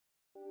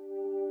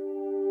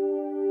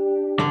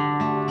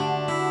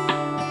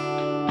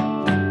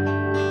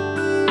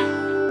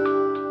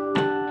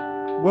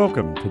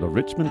Welcome to the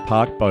Richmond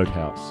Park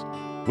Boathouse.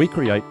 We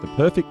create the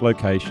perfect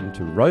location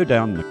to row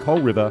down the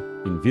Coal River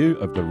in view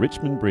of the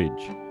Richmond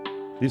Bridge.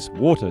 This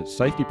water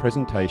safety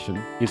presentation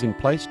is in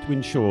place to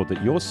ensure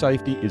that your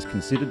safety is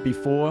considered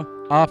before,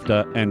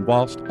 after and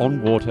whilst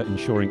on water,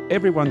 ensuring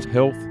everyone's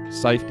health,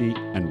 safety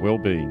and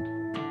well-being.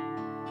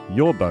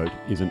 Your boat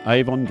is an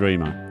Avon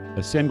Dreamer,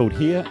 assembled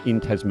here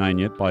in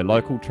Tasmania by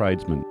local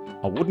tradesmen.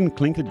 A wooden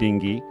clinker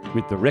dinghy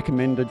with the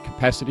recommended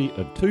capacity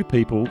of 2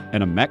 people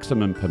and a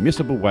maximum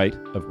permissible weight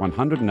of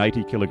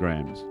 180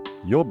 kilograms.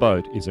 Your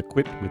boat is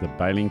equipped with a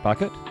bailing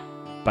bucket,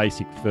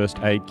 basic first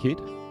aid kit,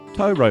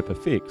 tow rope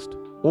affixed,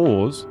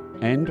 oars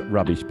and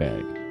rubbish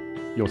bag.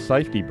 Your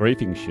safety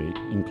briefing sheet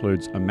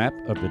includes a map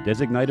of the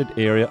designated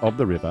area of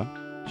the river,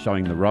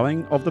 showing the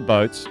rowing of the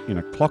boats in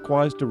a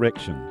clockwise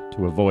direction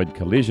to avoid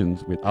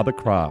collisions with other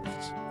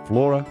crafts,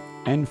 flora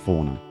and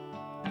fauna.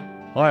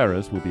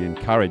 Hirers will be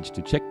encouraged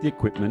to check the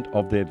equipment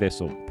of their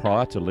vessel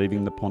prior to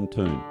leaving the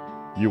pontoon.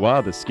 You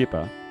are the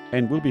skipper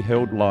and will be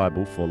held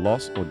liable for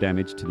loss or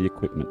damage to the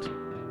equipment.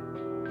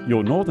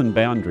 Your northern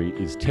boundary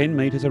is 10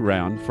 metres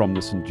around from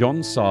the St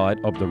John's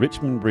side of the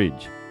Richmond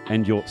Bridge,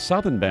 and your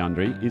southern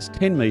boundary is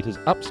 10 metres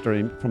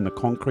upstream from the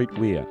concrete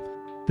weir.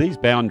 These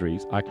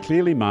boundaries are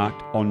clearly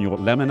marked on your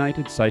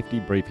laminated safety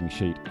briefing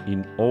sheet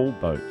in all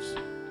boats.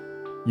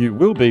 You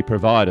will be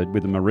provided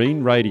with a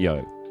marine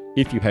radio.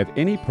 If you have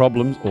any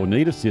problems or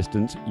need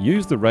assistance,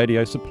 use the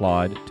radio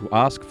supplied to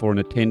ask for an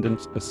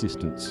attendant's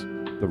assistance.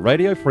 The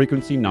radio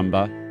frequency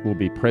number will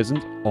be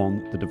present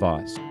on the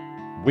device.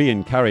 We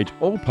encourage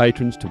all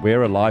patrons to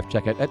wear a life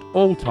jacket at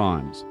all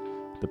times.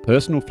 The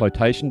personal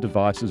flotation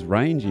devices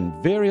range in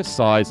various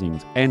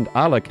sizings and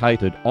are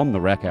located on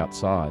the rack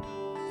outside.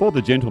 For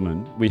the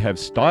gentlemen, we have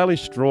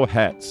stylish straw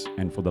hats,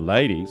 and for the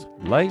ladies,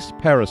 lace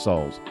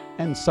parasols,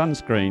 and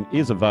sunscreen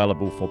is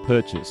available for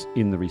purchase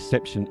in the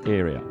reception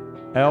area.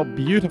 Our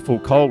beautiful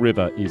Coal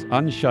River is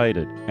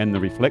unshaded and the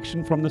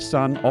reflection from the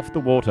sun off the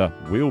water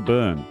will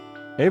burn.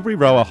 Every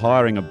rower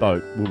hiring a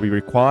boat will be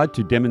required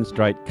to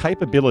demonstrate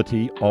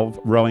capability of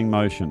rowing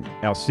motion.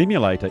 Our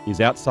simulator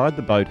is outside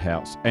the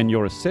boathouse and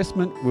your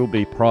assessment will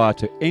be prior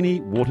to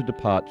any water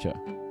departure.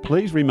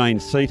 Please remain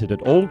seated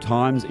at all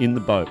times in the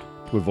boat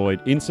to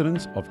avoid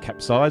incidents of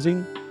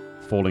capsizing,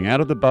 falling out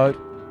of the boat,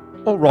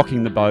 or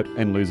rocking the boat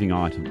and losing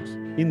items.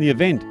 In the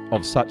event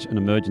of such an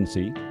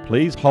emergency,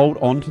 please hold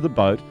on to the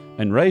boat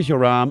and raise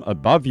your arm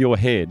above your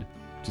head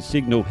to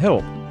signal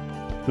help.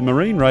 The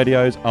marine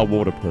radios are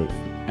waterproof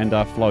and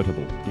are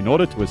floatable in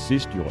order to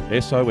assist your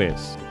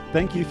SOS.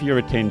 Thank you for your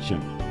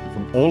attention.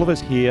 From all of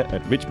us here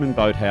at Richmond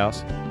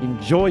Boathouse,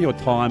 enjoy your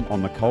time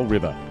on the Coal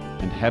River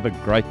and have a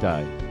great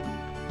day.